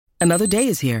Another day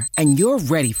is here, and you're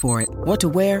ready for it. What to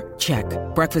wear? Check.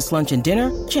 Breakfast, lunch, and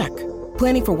dinner? Check.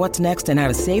 Planning for what's next and how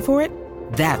to save for it?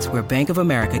 That's where Bank of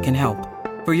America can help.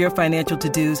 For your financial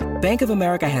to-dos, Bank of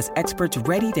America has experts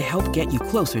ready to help get you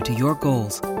closer to your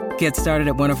goals. Get started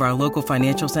at one of our local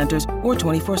financial centers or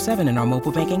 24/7 in our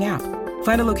mobile banking app.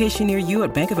 Find a location near you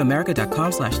at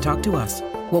bankofamerica.com/talktous.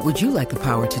 What would you like the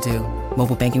power to do?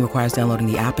 Mobile banking requires downloading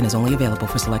the app and is only available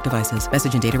for select devices.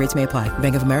 Message and data rates may apply.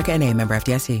 Bank of America N.A., member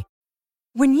FDIC.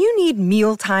 When you need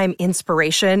mealtime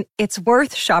inspiration, it's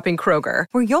worth shopping Kroger,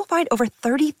 where you'll find over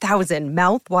 30,000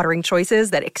 mouth-watering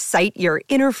choices that excite your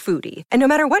inner foodie. And no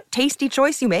matter what tasty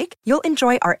choice you make, you'll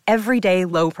enjoy our everyday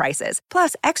low prices,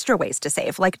 plus extra ways to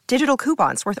save, like digital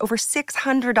coupons worth over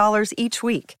 $600 each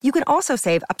week. You can also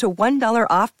save up to $1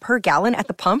 off per gallon at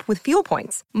the pump with fuel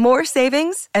points. More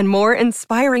savings and more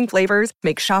inspiring flavors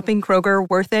make shopping Kroger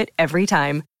worth it every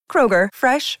time. Kroger,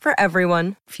 fresh for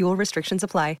everyone. Fuel restrictions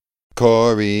apply.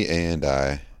 Corey and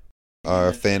I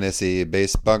are fantasy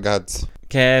baseball gods.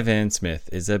 Kevin Smith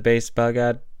is a baseball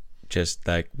god, just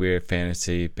like we're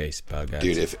fantasy baseball gods.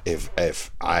 Dude, if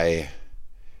JJ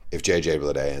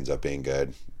Bleday ends up being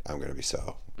good, I'm gonna be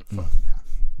so fucking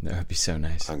happy. That would be so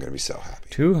nice. I'm gonna be so happy.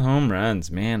 2 home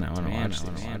runs, man. I want to watch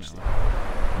these.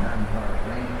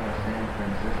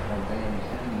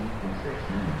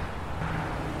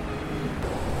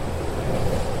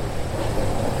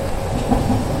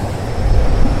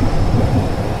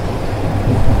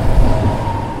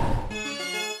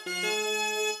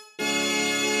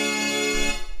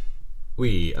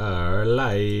 We are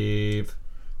live.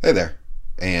 Hey there,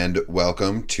 and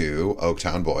welcome to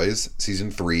Oaktown Boys, Season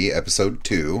 3, Episode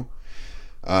 2.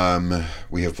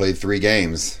 We have played 3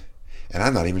 games, and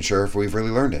I'm not even sure if we've really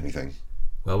learned anything.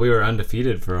 Well, we were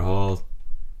undefeated for a whole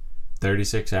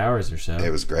 36 hours or so.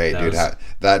 It was great, dude.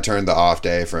 That turned the off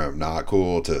day from not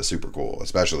cool to super cool,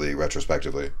 especially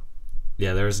retrospectively.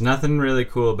 Yeah, there was nothing really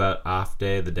cool about off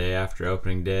day, the day after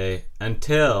opening day,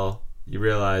 until you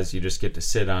realize you just get to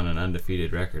sit on an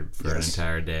undefeated record for an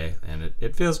entire day, and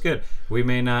it feels good. We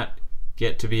may not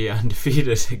get to be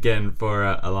undefeated again for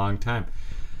a long time.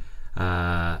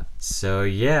 So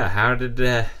yeah, how did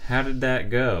that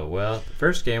go? Well, the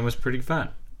first game was pretty fun.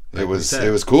 It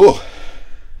was cool.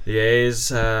 The A's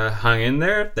hung in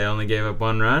there. They only gave up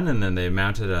 1 run, and then they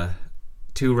mounted a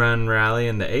 2-run rally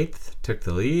in the 8th, took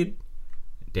the lead.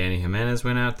 Danny Jimenez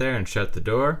went out there and shut the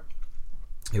door.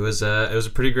 It was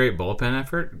a pretty great bullpen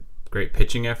effort, great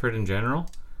pitching effort in general.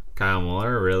 Kyle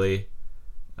Muller really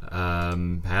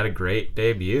had a great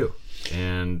debut,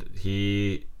 and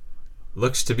he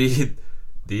looks to be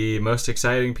the most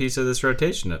exciting piece of this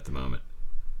rotation at the moment.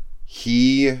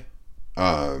 He,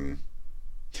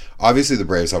 obviously the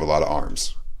Braves have a lot of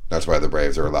arms. That's why the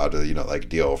Braves are allowed to,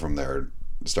 deal from their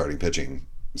starting pitching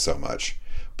so much.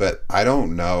 But I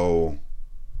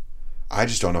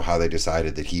just don't know how they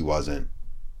decided that he wasn't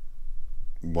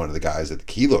one of the guys that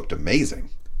he looked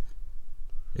amazing.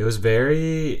 It was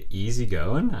very easy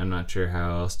going. I'm not sure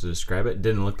how else to describe it. It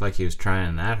didn't look like he was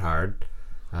trying that hard,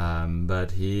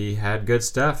 but he had good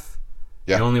stuff.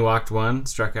 Yeah. He only walked 1,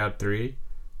 struck out 3,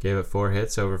 gave up 4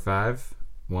 hits over 5,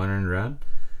 1 earned run.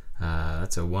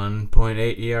 That's a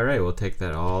 1.8 ERA. We'll take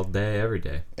that all day, every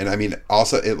day. And I mean,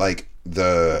 also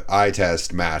the eye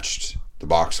test matched the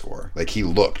box score. He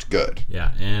looked good.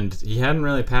 Yeah, and he hadn't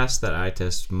really passed that eye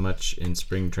test much in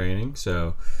spring training,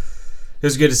 so it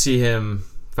was good to see him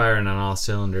firing on all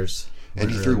cylinders. And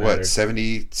he threw,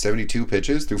 72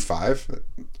 pitches through 5?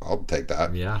 I'll take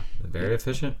that. Yeah, very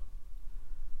efficient.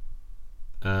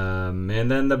 And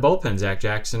then the bullpen, Zach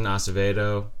Jackson,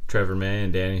 Acevedo, Trevor May,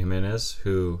 and Danny Jimenez,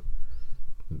 who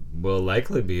will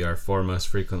likely be our 4 most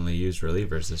frequently used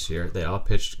relievers this year. They all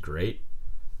pitched great.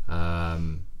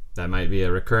 That might be a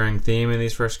recurring theme in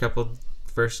these first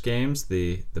games.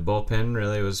 The bullpen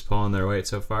really was pulling their weight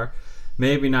so far.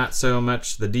 Maybe not so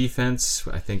much the defense.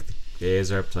 I think the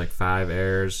A's are up to 5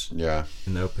 errors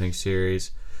in the opening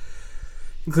series,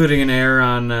 including an error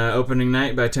on opening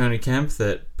night by Tony Kemp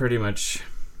that pretty much,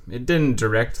 it didn't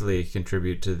directly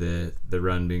contribute to the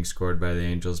run being scored by the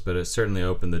Angels, but it certainly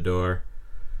opened the door.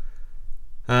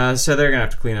 So they're going to have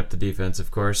to clean up the defense, of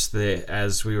course.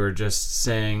 As we were just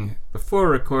saying before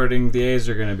recording, the A's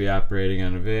are going to be operating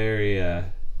on a very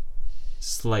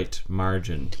slight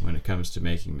margin when it comes to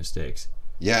making mistakes.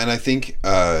 Yeah, and I think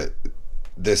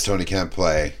this Tony Kemp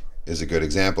play is a good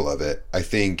example of it. I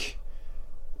think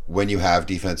when you have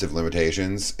defensive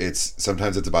limitations,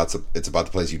 sometimes it's about the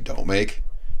plays you don't make.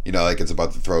 It's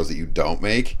about the throws that you don't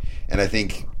make. And I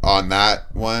think on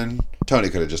that one, Tony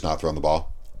could have just not thrown the ball.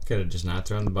 Could have just not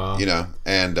thrown the ball.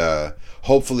 And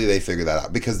hopefully they figure that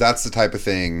out, because that's the type of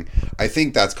thing, I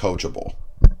think that's coachable.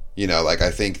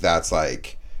 I think that's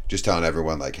like just telling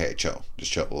everyone, like, hey, just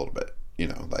chill a little bit.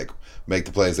 Like, make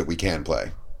the plays that we can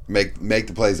play. Make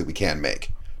the plays that we can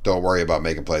make. Don't worry about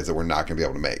making plays that we're not going to be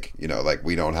able to make. Like,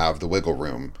 we don't have the wiggle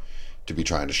room to be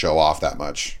trying to show off that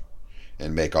much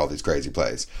and make all these crazy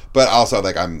plays. But also,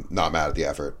 like, I'm not mad at the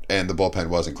effort. And the bullpen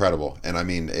was incredible. And, I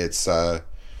mean, it's... a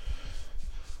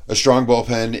strong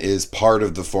bullpen is part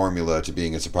of the formula to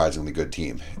being a surprisingly good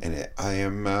team. And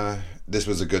this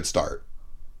was a good start.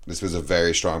 This was a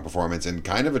very strong performance and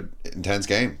kind of an intense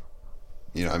game.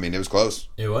 I mean, it was close.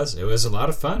 It was a lot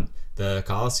of fun. The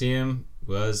Coliseum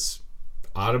was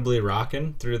audibly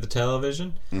rocking through the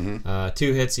television.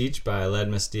 2 hits each by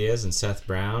Ledmus Diaz and Seth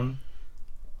Brown.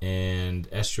 And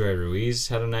Estuary Ruiz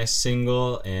had a nice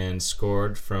single and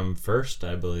scored from first,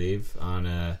 I believe, on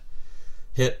a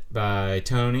hit by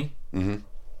Tony.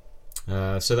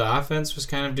 So the offense was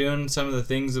kind of doing some of the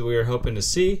things that we were hoping to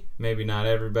see. Maybe not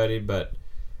everybody, but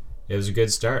it was a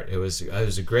good start. It was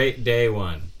a great day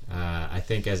one. I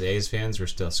think as A's fans, we're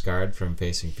still scarred from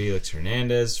facing Felix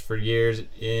Hernandez for years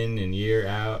in and year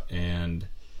out, and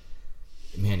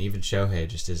man, even Shohei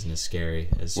just isn't as scary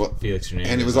as Felix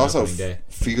Hernandez. And it was also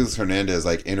Felix Hernandez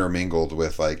like intermingled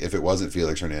with, like, if it wasn't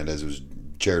Felix Hernandez, it was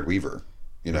Jared Weaver.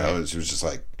 Right. It was just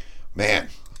like, man,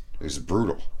 it was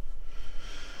brutal.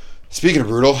 Speaking of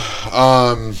brutal,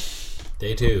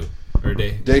 day two,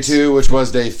 which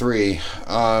was day 3. It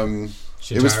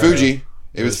was Fuji.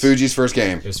 It was Fuji's first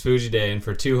game. It was Fuji Day, and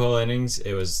for 2 whole innings,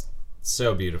 it was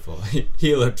so beautiful.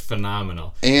 He looked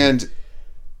phenomenal. And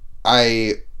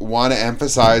I want to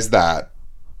emphasize that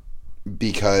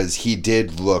because he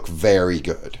did look very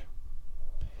good.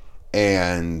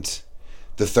 And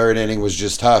the 3rd inning was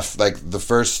just tough. Like, the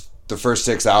first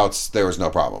 6 outs, there was no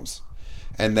problems.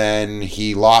 And then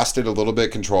he lost it a little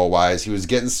bit control-wise. He was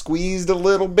getting squeezed a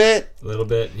little bit.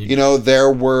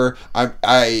 There were...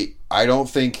 I don't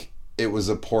think it was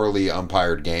a poorly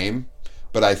umpired game,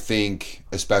 but I think,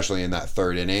 especially in that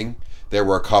 3rd inning, there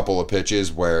were a couple of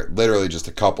pitches where, literally just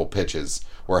a couple pitches,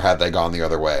 where had they gone the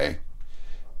other way,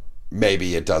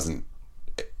 maybe it doesn't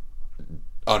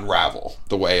unravel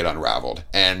the way it unraveled.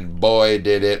 And boy,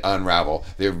 did it unravel.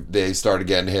 They started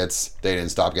getting hits. They didn't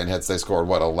stop getting hits. They scored,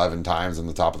 11 times in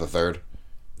the top of the 3rd?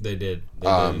 They did. They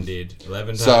did indeed.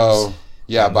 11 times. So,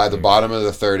 yeah, by the bottom of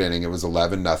the 3rd inning, it was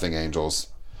 11-0 Angels.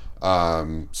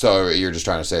 So you're just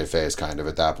trying to save face kind of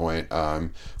at that point.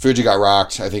 Fuji got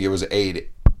rocked. I think it was 8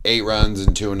 runs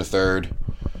and 2 1/3,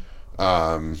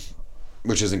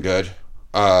 which isn't good.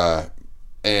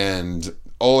 And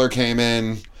Oler came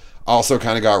in, also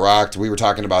kind of got rocked. We were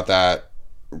talking about that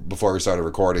before we started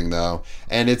recording, though.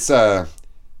 And it's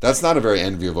that's not a very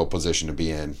enviable position to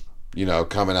be in,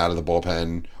 coming out of the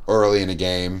bullpen early in a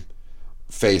game,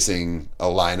 facing a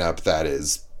lineup that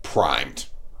is primed.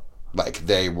 Like,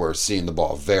 they were seeing the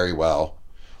ball very well.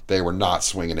 They were not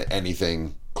swinging at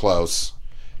anything close.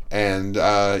 And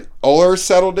Oler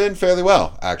settled in fairly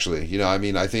well, actually.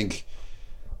 I think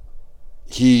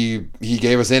he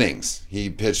gave us innings. He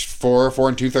pitched 4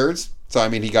 2/3. So,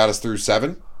 he got us through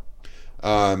 7.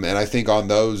 And I think on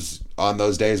those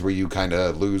days where you kind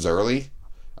of lose early,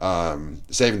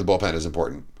 saving the bullpen is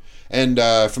important. And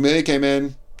Familia came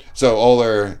in. So,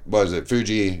 Oler,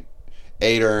 Fuji,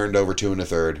 8 earned over 2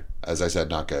 1/3. As I said,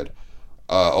 not good.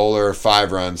 Oler,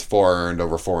 5 runs, 4 earned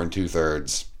over 4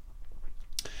 2/3.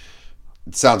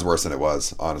 It sounds worse than it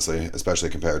was, honestly, especially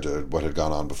compared to what had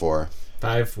gone on before.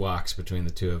 5 walks between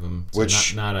the 2 of them, so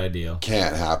which not ideal.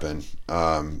 Can't happen.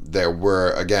 There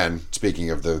were, again, speaking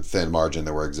of the thin margin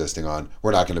that we're existing on,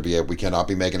 we cannot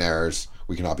be making errors.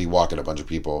 We cannot be walking a bunch of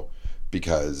people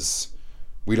because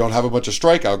we don't have a bunch of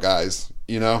strikeout guys,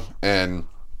 And,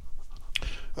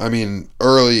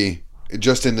 early,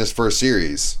 just in this first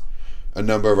series, a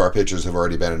number of our pitchers have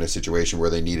already been in a situation where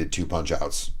they needed 2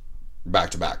 punch-outs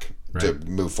back-to-back to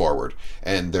move forward.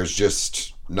 And there's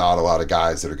just not a lot of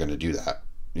guys that are going to do that,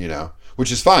 which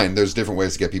is fine. There's different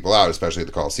ways to get people out, especially at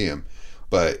the Coliseum.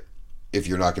 But if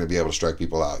you're not going to be able to strike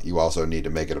people out, you also need to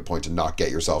make it a point to not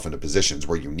get yourself into positions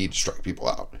where you need to strike people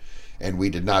out. And we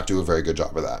did not do a very good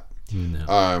job of that.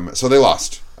 No. So they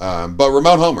lost. But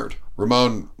Ramon homered.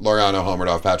 Ramon Laureano homered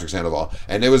off Patrick Sandoval.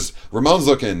 And Ramon's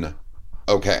looking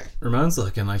okay. Ramon's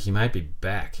looking like he might be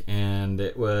back. And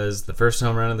it was the first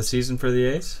home run of the season for the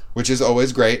A's. Which is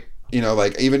always great.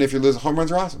 Even if you lose, home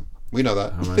runs are awesome. We know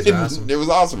that. Home runs are awesome. It was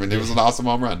awesome. And it was an awesome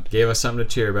home run. Gave us something to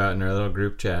cheer about in our little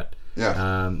group chat.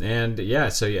 Yeah.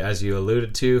 So as you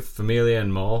alluded to, Familia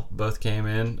and Mole both came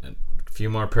in. A few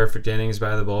more perfect innings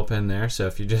by the bullpen there. So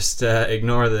if you just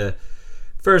ignore the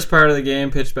First part of the game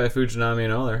pitched by Fujinami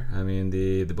and Oler. I mean,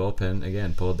 the bullpen,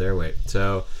 again, pulled their weight.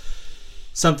 So,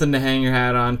 something to hang your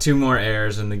hat on. 2 more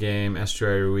errors in the game.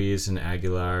 Estuary Ruiz and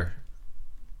Aguilar.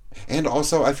 And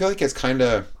also, I feel like it's kind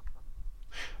of...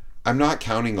 I'm not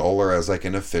counting Oler as like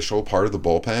an official part of the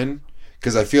bullpen,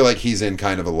 because I feel like he's in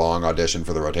kind of a long audition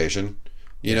for the rotation,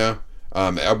 you know?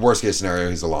 Worst case scenario,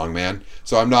 he's a long man.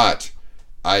 So I'm not...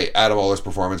 Adam Oler's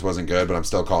performance wasn't good, but I'm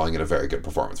still calling it a very good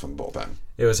performance from the bullpen.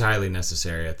 It was highly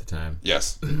necessary at the time.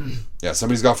 Yes. Yeah,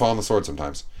 somebody's got to fall on the sword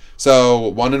sometimes.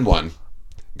 So 1-1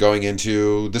 going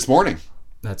into this morning.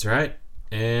 That's right.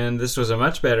 And this was a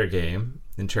much better game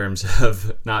in terms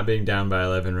of not being down by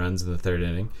 11 runs in the 3rd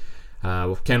inning.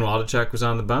 Ken Waldichuk was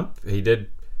on the bump. He did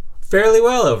fairly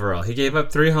well overall. He gave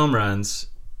up 3 home runs,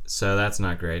 so that's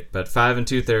not great. But 5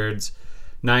 2/3,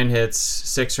 9 hits,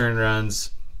 6 earned runs,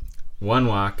 1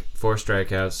 walk, 4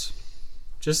 strikeouts.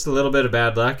 Just a little bit of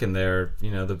bad luck, and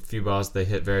the few balls they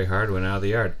hit very hard went out of the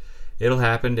yard. It'll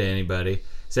happen to anybody.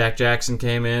 Zach Jackson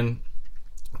came in,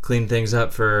 cleaned things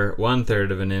up for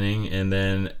 1/3 of an inning, and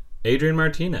then Adrian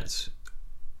Martinez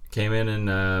came in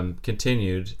and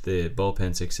continued the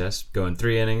bullpen success, going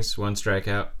 3 innings, 1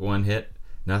 strikeout, 1 hit,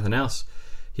 nothing else.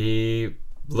 He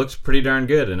looked pretty darn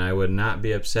good, and I would not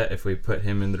be upset if we put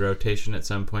him in the rotation at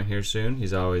some point here soon.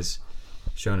 He's always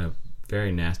shown a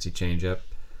very nasty changeup.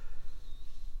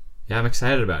 Yeah, I'm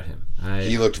excited about him.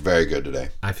 He looked very good today.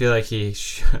 I feel like he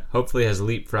hopefully has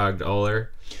leapfrogged Oler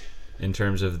in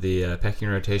terms of the pecking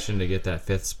rotation to get that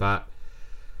 5th spot.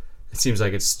 It seems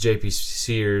like it's JP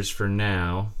Sears for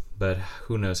now, but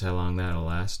who knows how long that'll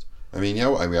last. I mean, yeah,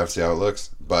 we have to see how it looks.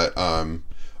 But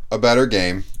a better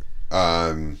game.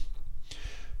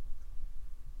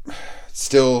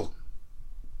 Still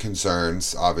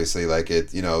concerns, obviously. Like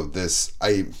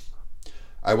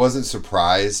I wasn't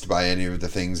surprised by any of the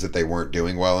things that they weren't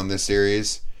doing well in this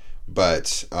series,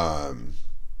 but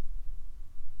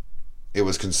it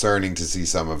was concerning to see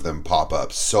some of them pop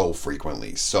up so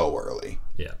frequently, so early.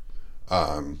 Yeah.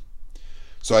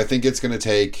 So I think it's gonna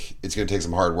take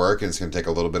some hard work, and it's gonna take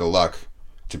a little bit of luck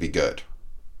to be good.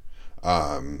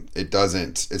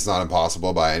 It's not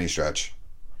impossible by any stretch,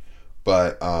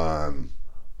 but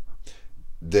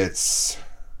that's,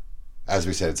 as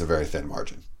we said, it's a very thin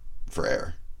margin for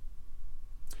error.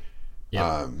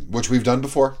 Yep. Which we've done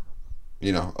before.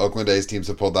 Oakland A's teams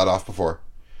have pulled that off before.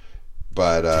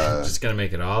 But just gonna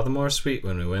make it all the more sweet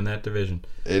when we win that division.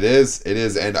 It is,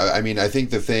 and I mean, I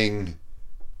think the thing,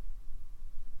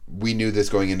 we knew this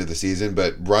going into the season,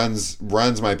 but runs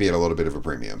might be at a little bit of a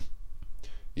premium.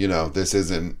 This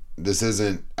isn't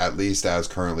at least as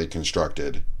currently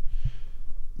constructed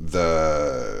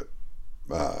the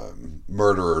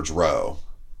murderer's row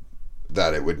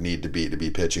that it would need to be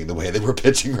pitching the way they were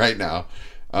pitching right now.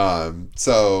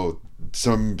 So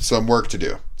some work to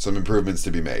do, some improvements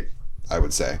to be made, I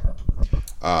would say.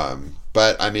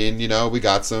 But I mean, we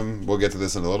got some, we'll get to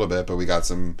this in a little bit, but we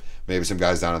got maybe some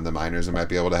guys down in the minors that might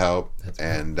be able to help.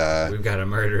 And we've got a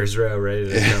murderer's row ready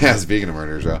to come. Yeah, speaking of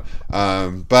murderer's row.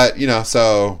 But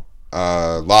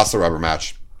lost the rubber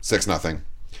match, 6-0.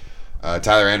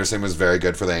 Tyler Anderson was very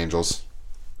good for the Angels.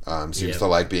 Seems to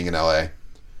like being in LA.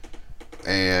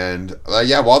 And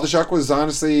Waldichuk was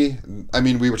honestly, I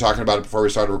mean, we were talking about it before we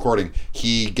started recording.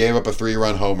 He gave up a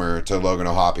 3-run homer to Logan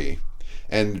O'Hoppe,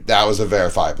 and that was a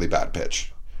verifiably bad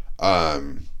pitch.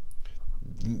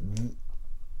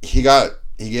 He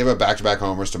gave up back-to-back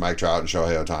homers to Mike Trout and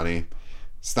Shohei Ohtani.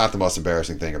 It's not the most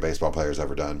embarrassing thing a baseball player's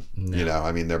ever done. No.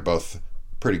 I mean, they're both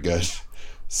pretty good.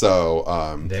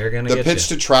 So they're gonna the pitch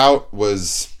to Trout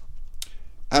was,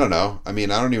 I don't know. I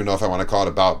mean, I don't even know if I want to call it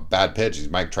about bad pitch. He's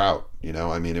Mike Trout.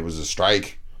 I mean, it was a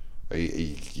strike.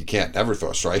 You can't never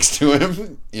throw strikes to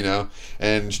him,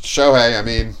 And Shohei, I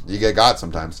mean, you get got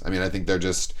sometimes. I mean, I think their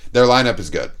lineup is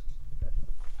good.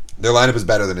 Their lineup is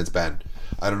better than it's been.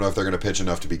 I don't know if they're going to pitch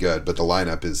enough to be good, but the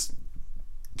lineup is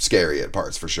scary at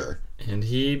parts for sure. And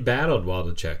he battled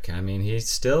Waldichuk. I mean, he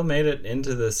still made it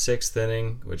into the 6th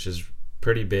inning, which is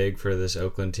pretty big for this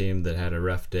Oakland team that had a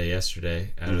rough day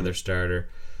yesterday out of their starter.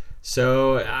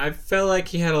 So I felt like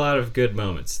he had a lot of good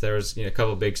moments. There was a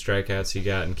couple big strikeouts he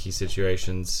got in key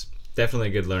situations. Definitely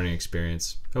a good learning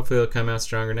experience. Hopefully he'll come out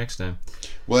stronger next time.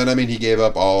 Well, and I mean, he gave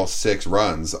up all 6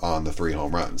 runs on the 3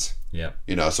 home runs. Yeah.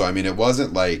 So I mean, it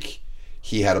wasn't like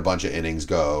he had a bunch of innings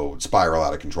go spiral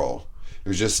out of control. It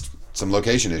was just some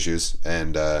location issues,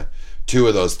 and 2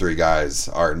 of those 3 guys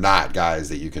are not guys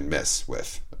that you can miss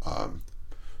with.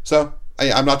 So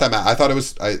I'm not that mad. I thought it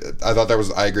was. I thought there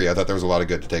was. I agree. I thought there was a lot of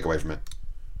good to take away from it.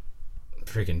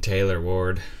 Freaking Taylor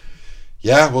Ward.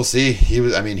 Yeah, we'll see. He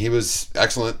was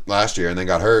excellent last year and then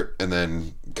got hurt and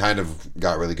then kind of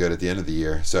got really good at the end of the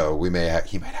year. So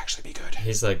he might actually be good.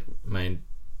 He's like my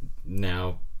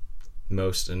now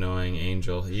most annoying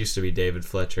angel. It used to be David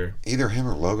Fletcher. Either him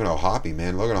or Logan O'Hoppe,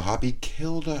 man. Logan O'Hoppe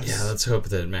killed us. Yeah, let's hope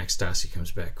that Max Stassi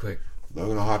comes back quick.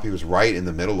 Logan O'Hoppe was right in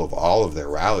the middle of all of their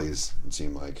rallies, it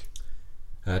seemed like.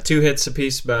 2 hits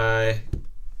apiece by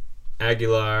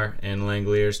Aguilar and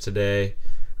Langoliers today.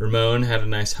 Ramon had a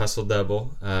nice hustle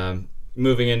double.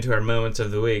 Moving into our moments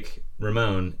of the week,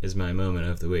 Ramon is my moment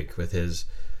of the week with his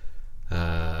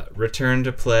return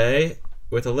to play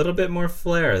with a little bit more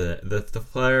flair. The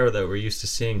flair that we're used to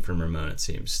seeing from Ramon, it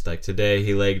seems. Like today,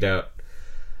 he legged out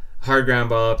hard ground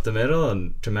ball up the middle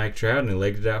and to Mike Trout, and he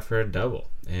legged it out for a double.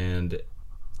 And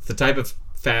it's the type of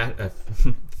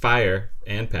fire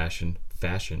and fashion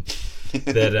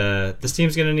that this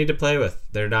team's going to need to play with.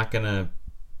 They're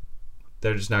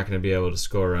just not going to be able to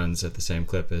score runs at the same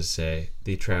clip as, say,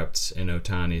 the Trouts and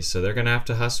Otanis. So they're going to have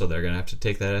to hustle. They're going to have to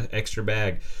take that extra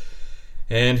bag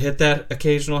and hit that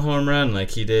occasional home run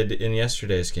like he did in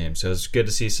yesterday's game. So it's good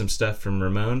to see some stuff from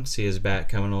Ramon, see his bat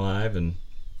coming alive and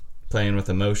playing with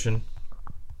emotion.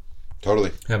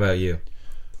 Totally. How about you?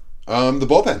 The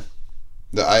bullpen.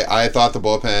 I thought the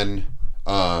bullpen...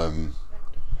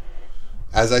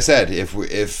 as I said,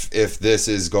 if this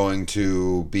is going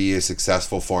to be a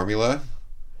successful formula,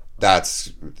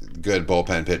 that's good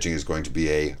bullpen pitching is going to be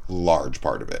a large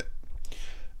part of it.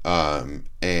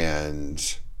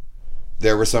 And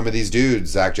there were some of these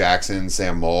dudes, Zach Jackson,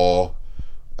 Sam Moll,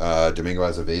 Domingo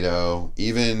Azevedo,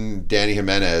 even Danny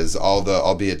Jimenez,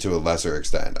 albeit to a lesser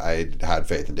extent. I had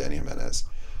faith in Danny Jimenez.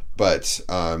 But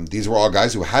these were all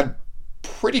guys who had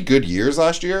pretty good years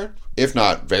last year, if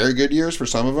not very good years for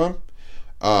some of them.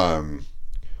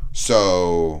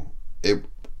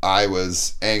 I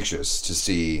was anxious to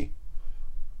see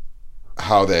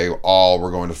how they all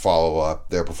were going to follow up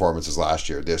their performances last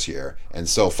year, this year. And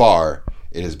so far,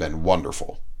 it has been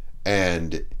wonderful.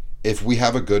 And if we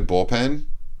have a good bullpen,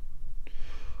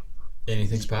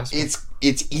 anything's possible.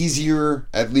 It's easier,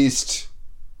 at least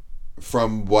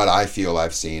from what I feel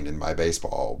I've seen in my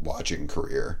baseball watching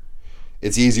career.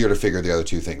 It's easier to figure the other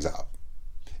two things out.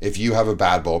 If you have a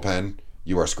bad bullpen,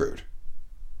 you are screwed.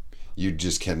 You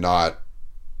just cannot...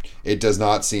 It does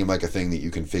not seem like a thing that you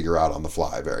can figure out on the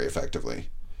fly very effectively.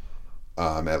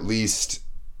 At least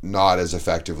not as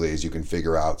effectively as you can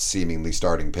figure out seemingly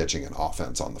starting pitching and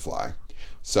offense on the fly.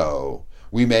 So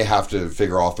we may have to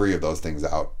figure all three of those things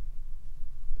out.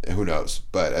 Who knows?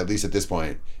 But at least at this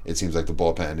point, it seems like the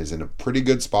bullpen is in a pretty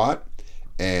good spot.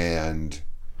 And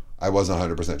I wasn't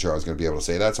 100% sure I was going to be able to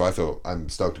say that. So I'm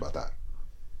stoked about that.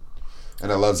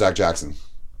 And I love Zach Jackson.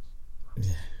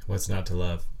 What's not to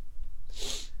love?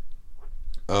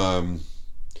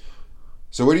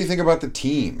 So what do you think about the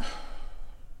team?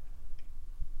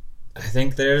 I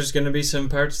think there's going to be some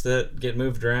parts that get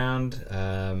moved around.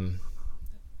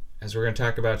 As we're going to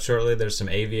talk about shortly, there's some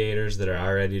aviators that are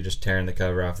already just tearing the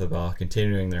cover off the ball,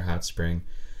 continuing their hot spring.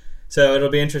 So it'll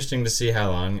be interesting to see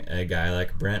how long a guy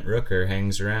like Brent Rooker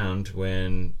hangs around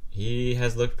when he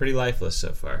has looked pretty lifeless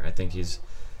so far. I think he's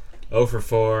 0 for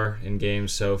 4 in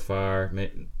games so far,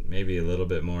 maybe a little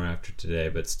bit more after today,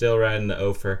 but still riding the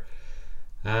 0 for.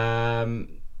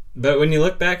 But when you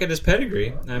look back at his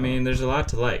pedigree, I mean, there's a lot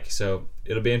to like. So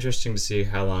it'll be interesting to see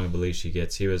how long of a leash he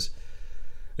gets. He was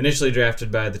initially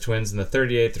drafted by the Twins in the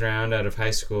 38th round out of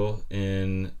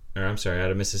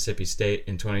out of Mississippi State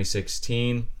in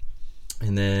 2016.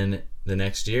 And then the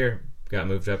next year got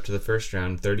moved up to the first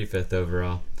round, 35th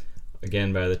overall,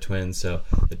 again by the Twins. So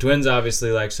the Twins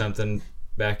obviously like something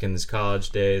back in his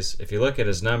college days. If you look at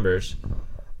his numbers,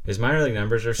 his minor league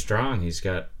numbers are strong. He's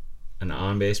got an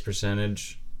on-base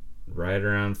percentage right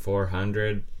around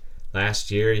 400. Last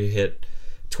year he hit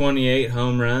 28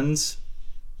 home runs.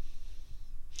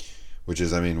 Which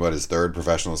is, his third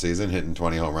professional season, hitting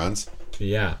 20 home runs.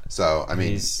 Yeah. So,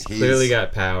 he's clearly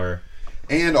got power.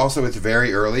 And also, it's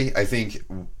very early. I think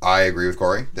I agree with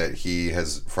Corey that he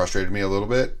has frustrated me a little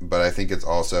bit, but I think it's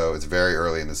very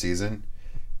early in the season,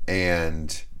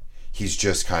 and he's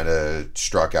just kind of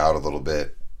struck out a little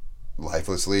bit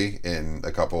lifelessly in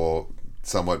a couple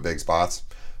somewhat big spots.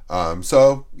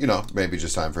 So, maybe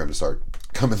just time for him to start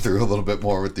coming through a little bit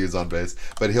more with dudes on base,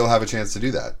 but he'll have a chance to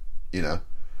do that,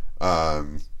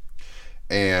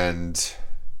 and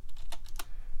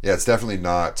yeah, it's definitely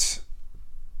not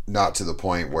to the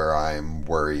point where I'm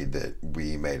worried that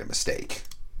we made a mistake,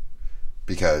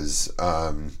 because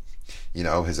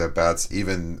his at-bats,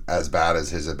 even as bad as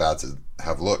his at-bats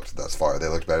have looked thus far, they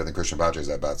looked better than Christian Pache's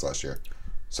at-bats last year.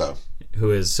 So,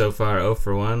 who is so far 0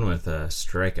 for 1 with a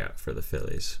strikeout for the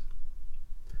Phillies.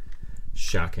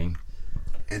 shocking.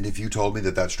 And if you told me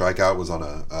that strikeout was on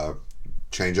a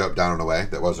changeup down and away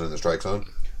that wasn't in the strike zone,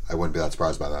 I wouldn't be that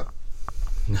surprised by that.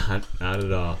 Not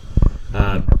at all.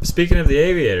 Speaking of the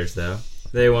Aviators, though,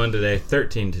 they won today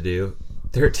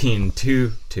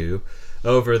 13-2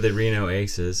 over the Reno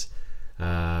Aces.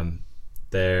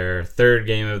 Their third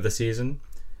game of the season.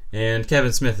 And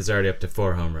Kevin Smith is already up to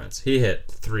 4 home runs. He hit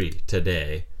 3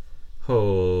 today.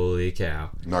 Holy cow.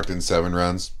 Knocked in 7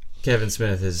 runs. Kevin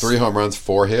Smith is 3 home runs,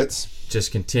 4 hits.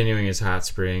 Just continuing his hot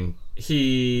spring.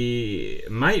 He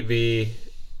might be,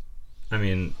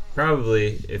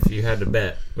 probably, if you had to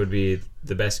bet, would be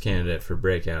the best candidate for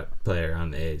breakout player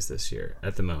on the A's this year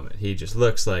at the moment. He just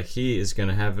looks like he is going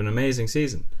to have an amazing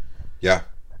season. Yeah.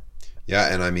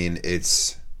 Yeah, and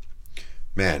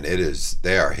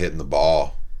they are hitting the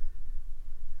ball.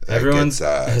 Everyone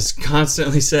has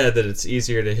constantly said that it's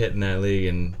easier to hit in that league,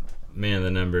 and man,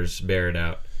 the numbers bear it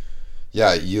out.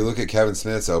 Yeah, you look at Kevin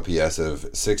Smith's OPS of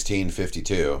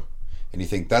 1652, and you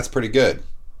think that's pretty good,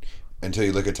 until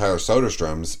you look at Tyler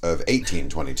Soderstrom's of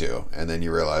 1822, and then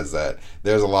you realize that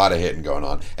there's a lot of hitting going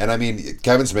on. And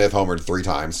Kevin Smith homered 3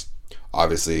 times,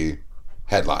 obviously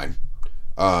headline,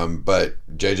 but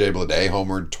JJ Bleday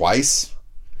homered twice.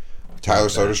 Tyler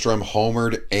Soderstrom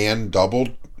homered and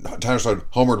doubled. Tyler Soderstrom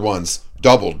homered once,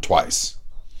 doubled twice.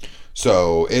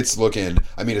 So it's looking,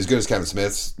 as good as Kevin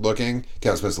Smith's looking,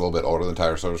 Kevin Smith's a little bit older than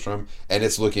Tyler Soderstrom, and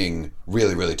it's looking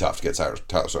really, really tough to get Tyler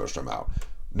Soderstrom out.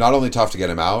 Not only tough to get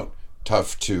him out,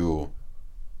 tough to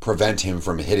prevent him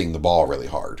from hitting the ball really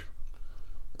hard.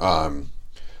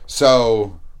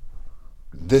 So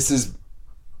this is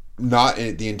not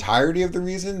the entirety of the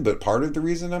reason, but part of the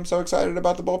reason I'm so excited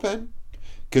about the bullpen.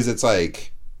 Because it's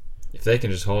like, if they can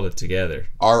just hold it together.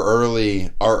 Our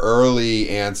early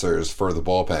answers for the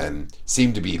bullpen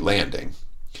seem to be landing.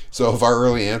 So if our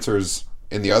early answers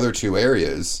in the other 2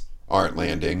 areas aren't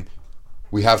landing,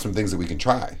 we have some things that we can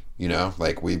try.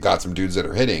 Like we've got some dudes that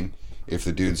are hitting. If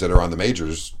the dudes that are on the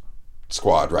majors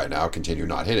squad right now continue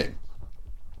not hitting.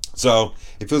 So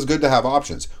it feels good to have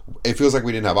options. It feels like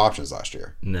we didn't have options last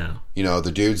year. No.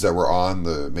 The dudes that were on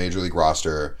the major league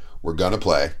roster were going to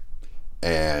play.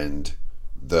 And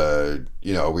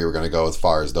we were going to go as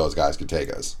far as those guys could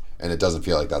take us. And it doesn't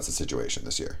feel like that's the situation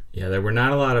this year. Yeah, there were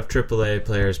not a lot of AAA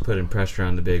players putting pressure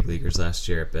on the big leaguers last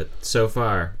year. But so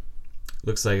far,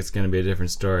 looks like it's going to be a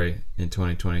different story in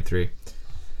 2023.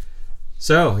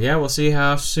 So, yeah, we'll see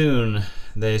how soon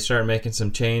they start making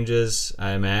some changes.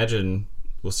 I imagine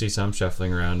we'll see some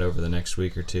shuffling around over the next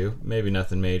week or 2. Maybe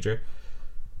nothing major.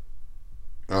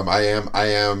 I'm not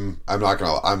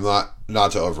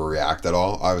to overreact at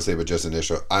all, obviously, but just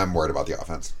initial, I'm worried about the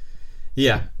offense.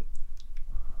 Yeah.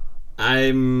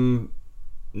 I'm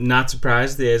not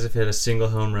surprised the A's have hit a single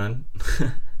home run.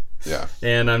 Yeah.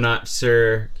 And I'm not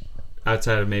sure,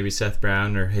 outside of maybe Seth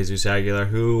Brown or Jesus Aguilar,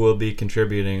 who will be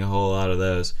contributing a whole lot of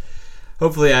those.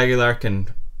 Hopefully Aguilar can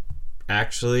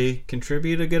actually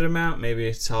contribute a good amount. Maybe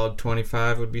a solid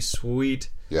 25 would be sweet.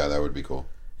 Yeah, that would be cool.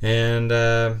 And,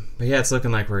 but yeah, it's looking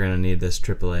like we're going to need this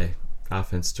AAA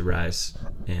offense to rise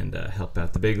and help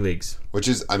out the big leagues. Which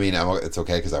is, it's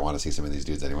okay because I want to see some of these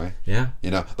dudes anyway. Yeah.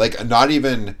 Like not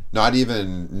even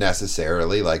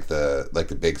necessarily like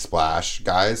the big splash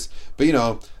guys, but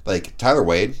like Tyler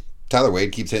Wade. Tyler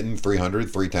Wade keeps hitting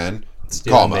 300, 310.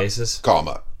 Call him bases. Call him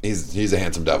up. He's a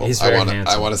handsome devil. He's very handsome.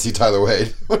 I want to see Tyler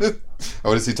Wade. I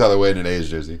want to see Tyler Wade in an A's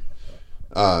jersey.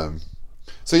 So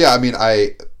yeah,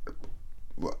 I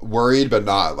worried but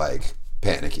not like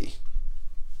panicky.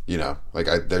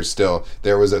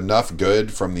 There was enough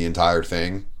good from the entire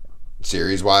thing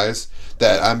series wise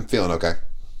that I'm feeling okay.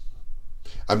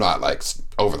 I'm not like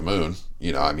over the moon,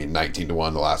 19-1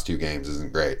 the last 2 games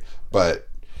isn't great, but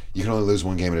you can only lose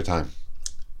 1 game at a time.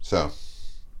 So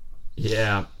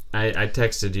yeah, I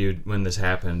texted you when this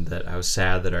happened that I was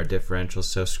sad that our differential's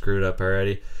so screwed up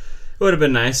already. It would have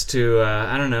been nice to,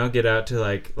 get out to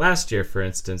like last year, for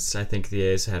instance. I think the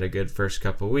A's had a good first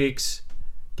couple weeks,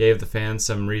 gave the fans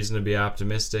some reason to be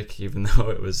optimistic, even though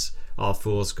it was all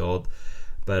fool's gold.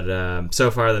 But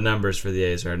so far, the numbers for the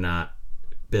A's are not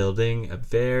building a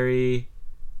very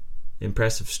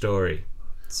impressive story.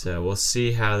 So we'll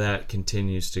see how that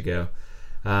continues to go.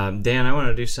 Dan, I want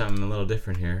to do something a little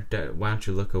different here. Why don't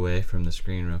you look away from the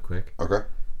screen real quick? Okay.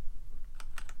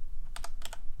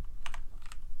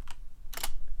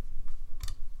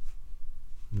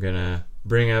 I'm going to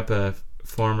bring up a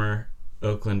former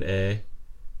Oakland A,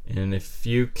 and if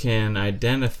you can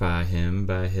identify him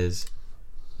by his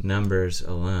numbers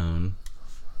alone,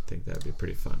 I think that would be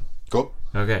pretty fun. Cool.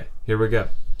 Okay, here we go.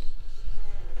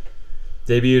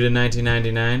 Debuted in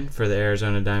 1999 for the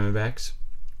Arizona Diamondbacks.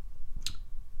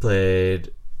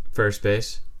 played first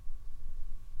base.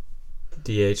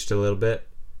 DH'd a little bit.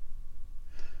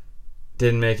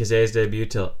 Didn't make his A's debut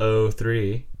till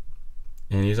 03.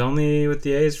 And he's only with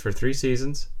the A's for 3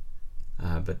 seasons.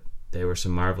 But they were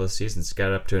some marvelous seasons.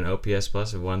 Got up to an OPS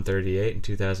plus of 138 in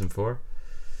 2004.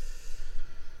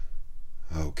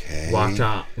 Okay. Walked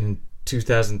on in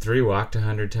 2003, walked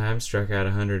 100 times, struck out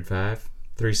 105.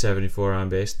 374 on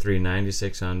base,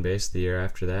 396 on base the year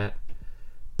after that.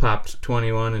 Popped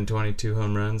 21 and 22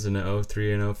 home runs in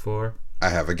 03 and 04. I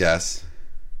have a guess.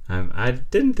 I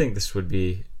didn't think this would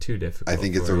be too difficult. I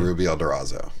think it's a Rubio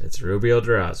Durazo. It's Rubio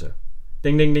Durazo.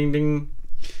 Ding, ding, ding, ding.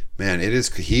 Man, it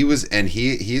is.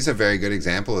 He's a very good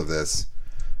example of this.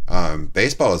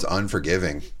 Baseball is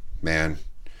unforgiving, man.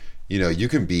 You know, you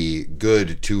can be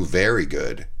good to very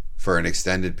good for an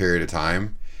extended period of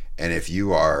time, and if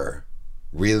you are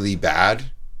really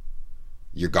bad,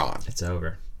 you're gone. It's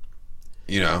over.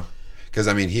 You know, because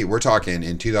I mean, we're talking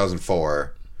in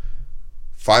 2004,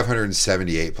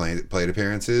 578 plate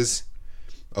appearances,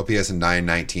 OPS of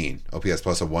 919, OPS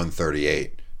plus of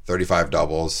 138, 35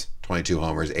 doubles, 22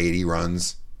 homers, 80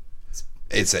 runs.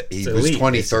 He was elite,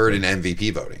 23rd basically. In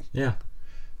MVP voting. Yeah.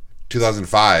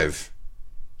 2005,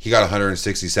 he got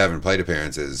 167 plate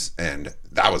appearances, and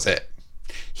that was it.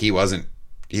 He wasn't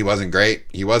great.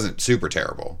 He wasn't super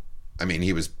terrible. I mean,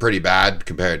 he was pretty bad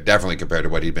definitely compared to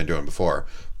what he'd been doing before.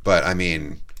 But I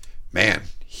mean, man,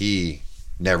 he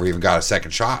never even got a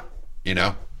second shot, you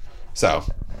know? So,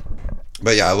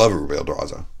 but yeah, I love Rubio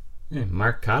Durazo. Yeah,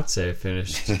 Mark Kotze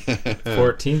finished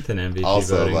 14th in MVP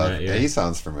also voting that year. Yeah, he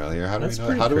sounds familiar. How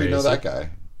do we know that guy?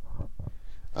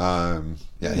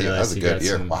 Yeah, that was a good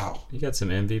year. Wow. You got some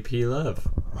MVP love.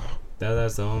 That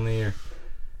was the only year.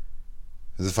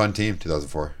 It was a fun team,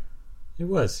 2004. It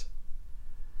was.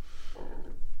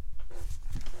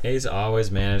 A's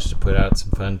always managed to put out some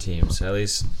fun teams, at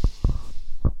least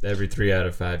every 3 out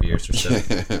of 5 years or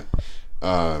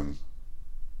so.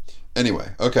 Anyway,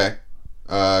 okay.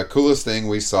 Coolest thing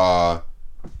we saw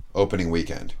opening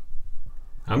weekend.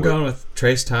 I'm going with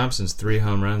Trace Thompson's 3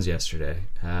 home runs yesterday.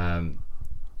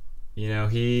 You know,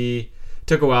 he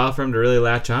took a while for him to really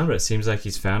latch on, but it seems like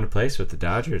he's found a place with the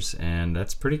Dodgers, and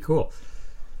that's pretty cool.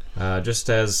 Just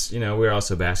as, you know, we're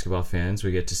also basketball fans,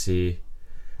 we get to see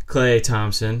Klay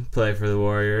Thompson play for the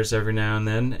Warriors every now and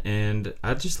then, and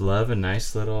I just love a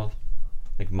nice little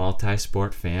like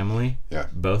multi-sport family. Yeah.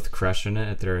 Both crushing it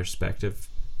at their respective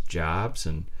jobs.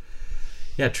 And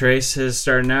yeah, Trace is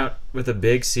starting out with a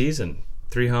big season.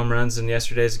 3 home runs in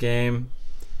yesterday's game.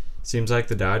 Seems like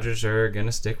the Dodgers are going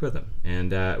to stick with him.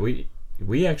 And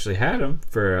we actually had him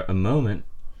for a moment.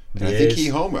 And I think he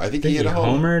homered. I think he hit a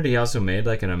homer. He also made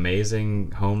like an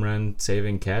amazing home run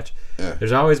saving catch. Yeah.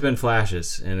 There's always been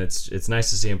flashes, and it's nice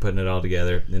to see him putting it all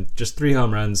together. And just 3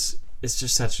 home runs. It's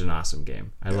just such an awesome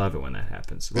game. I love it when that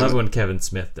happens. Love it when Kevin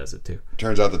Smith does it too.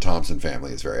 Turns out the Thompson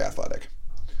family is very athletic.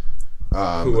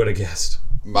 Who would have guessed?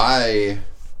 My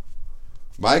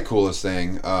coolest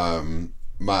thing,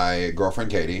 my girlfriend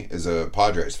Katie is a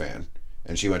Padres fan,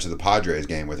 and she went to the Padres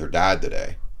game with her dad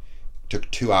today. Took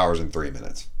 2 hours and 3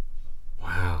 minutes.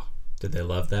 Wow. Did they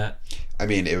love that? I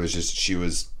mean, it was just,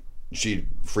 she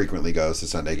frequently goes to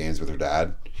Sunday games with her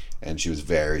dad, and she was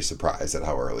very surprised at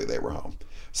how early they were home.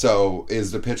 So,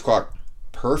 is the pitch clock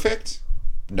perfect?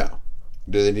 No.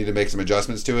 Do they need to make some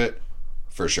adjustments to it?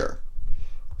 For sure.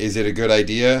 Is it a good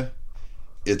idea?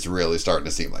 It's really starting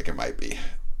to seem like it might be.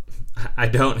 I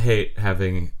don't hate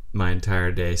having my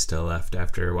entire day still left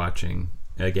after watching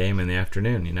a game in the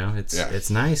afternoon, you know? It's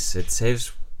nice. It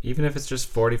saves, even if it's just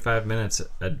 45 minutes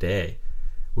a day.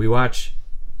 We watch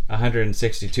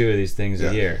 162 of these things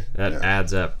a year. That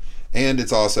adds up. And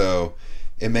it's also,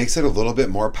 it makes it a little bit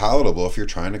more palatable if you're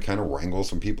trying to kind of wrangle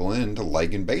some people into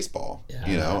liking baseball. Yeah.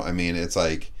 You know, I mean, it's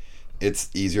like, it's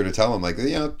easier to tell them, like, you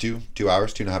know, 2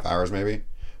 hours, 2.5 hours maybe,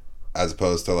 as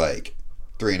opposed to like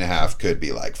 3.5 could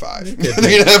be like 5.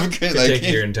 3.5 could like,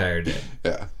 take your entire day.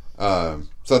 Yeah.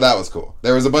 So that was cool.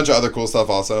 There was a bunch of other cool stuff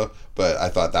also, but I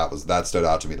thought that stood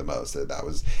out to me the most.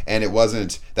 And it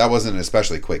wasn't an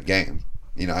especially quick game.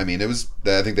 You know, I mean,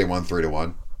 I think they won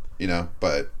 3-1. You know,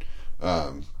 but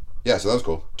yeah, so that was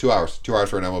cool. 2 hours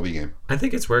for an MLB game. I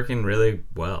think it's working really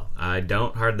well. I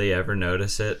don't hardly ever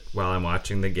notice it while I'm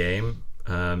watching the game.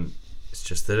 It's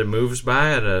just that it moves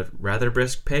by at a rather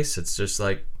brisk pace. It's just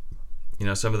like, you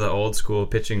know, some of the old school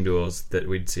pitching duels that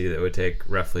we'd see that would take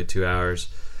roughly 2 hours.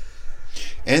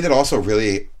 And it also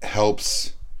really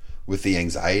helps with the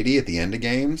anxiety at the end of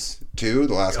games too.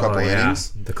 The last couple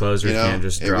innings, the closer can't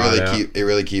just draw it out. It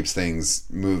really keeps things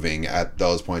moving at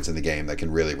those points in the game that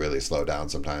can really, really slow down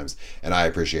sometimes. And I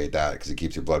appreciate that because it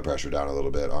keeps your blood pressure down a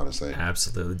little bit. Honestly,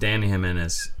 absolutely. Danny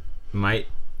Jimenez might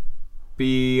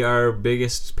be our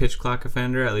biggest pitch clock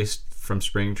offender, at least from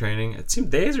spring training. It seems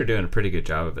the A's are doing a pretty good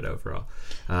job of it overall.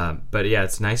 But yeah,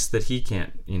 it's nice that he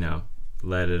can't,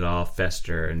 let it all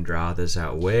fester and draw this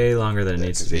out way longer than it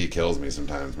needs to be. He kills me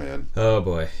sometimes, man. Oh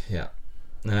boy, yeah.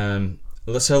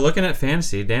 So looking at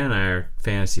fantasy, Dan and I are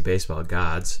fantasy baseball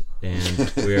gods,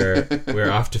 and we're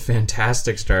off to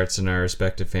fantastic starts in our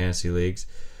respective fantasy leagues.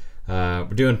 We're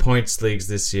doing points leagues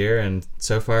this year, and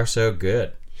so far so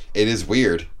good. It is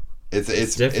weird. It's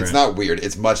different. It's not weird.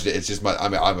 It's just much. I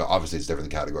mean, obviously it's different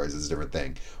categories. It's a different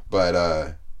thing,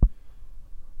 but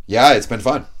yeah, it's been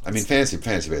fun. I mean, fantasy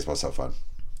baseball is so fun.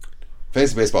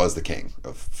 Fantasy baseball is the king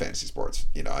of fantasy sports.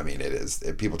 It is.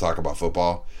 People talk about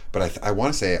football, but I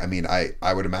want to say,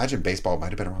 I would imagine baseball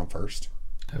might have been around first.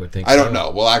 I would think. I don't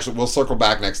know. We'll circle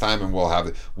back next time and we'll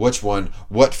have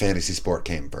what fantasy sport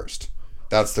came first.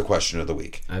 That's the question of the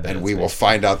week, and we will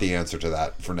find out the answer to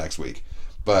that for next week.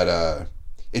 But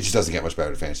it just doesn't get much better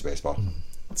than fantasy baseball.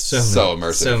 So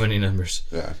immersive. So many numbers.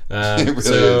 Yeah.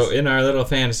 It in our little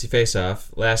fantasy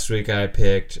face-off, last week I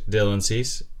picked Dylan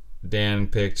Cease. Dan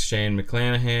picked Shane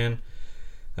McClanahan.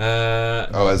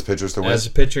 As pitchers to win? As a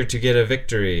pitcher to get a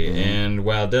victory. Mm-hmm. And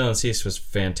while Dylan Cease was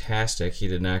fantastic, he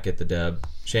did not get the dub.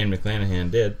 Shane McClanahan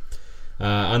did.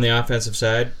 On the offensive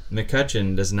side,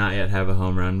 McCutchen does not yet have a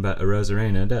home run, but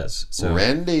Arozarena does. So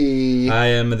Randy. I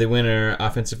am the winner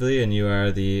offensively, and you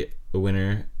are the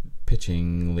winner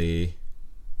pitchingly.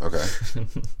 Okay.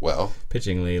 Well.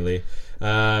 Pitchingly.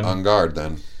 On guard,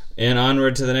 then. And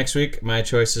onward to the next week, my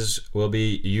choices will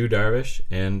be Yu Darvish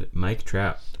and Mike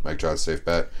Trout. Mike Trout's safe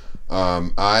bet.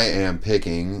 I am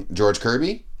picking George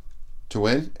Kirby to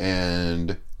win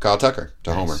and Kyle Tucker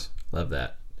to homer. Love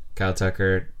that. Kyle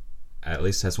Tucker at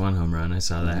least has one home run. I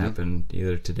saw that happen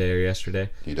either today or yesterday.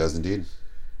 He does indeed.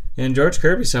 And George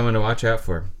Kirby's someone to watch out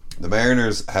for. The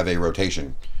Mariners have a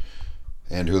rotation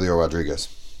and Julio Rodriguez.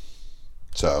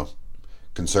 So,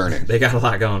 concerning. They got a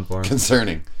lot going for them.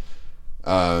 Concerning.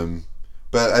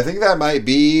 But I think that might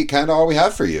be kind of all we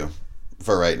have for you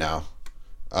for right now.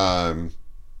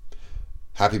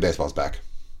 Happy baseball's back.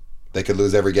 They could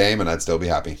lose every game and I'd still be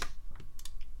happy.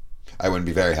 I wouldn't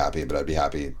be very happy, but I'd be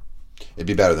happy. It'd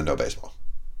be better than no baseball.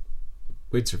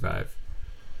 We'd survive.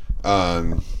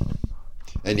 And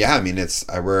yeah, I mean,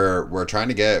 we're trying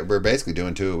to we're basically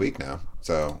doing 2 a week now.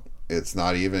 So it's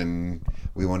not even,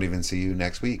 we won't even see you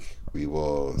next week. We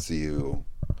will see you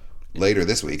later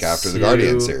this week after the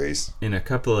Guardians series. In a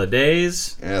couple of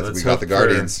days. Yeah, we got the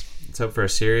Guardians. Let's hope for a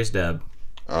series dub.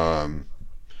 And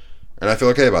I feel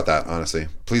okay about that, honestly.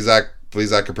 Please, Zach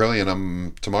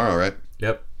Caprillion tomorrow, right?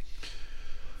 Yep.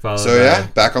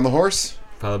 Back on the horse.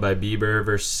 Followed by Bieber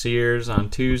versus Sears on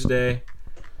Tuesday.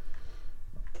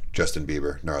 Justin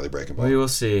Bieber, gnarly breaking ball. We will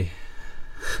see.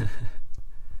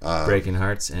 Breaking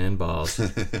hearts and balls.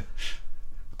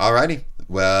 Alrighty.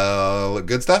 Well,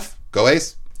 good stuff. Go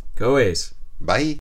A's. Go A's. Bye.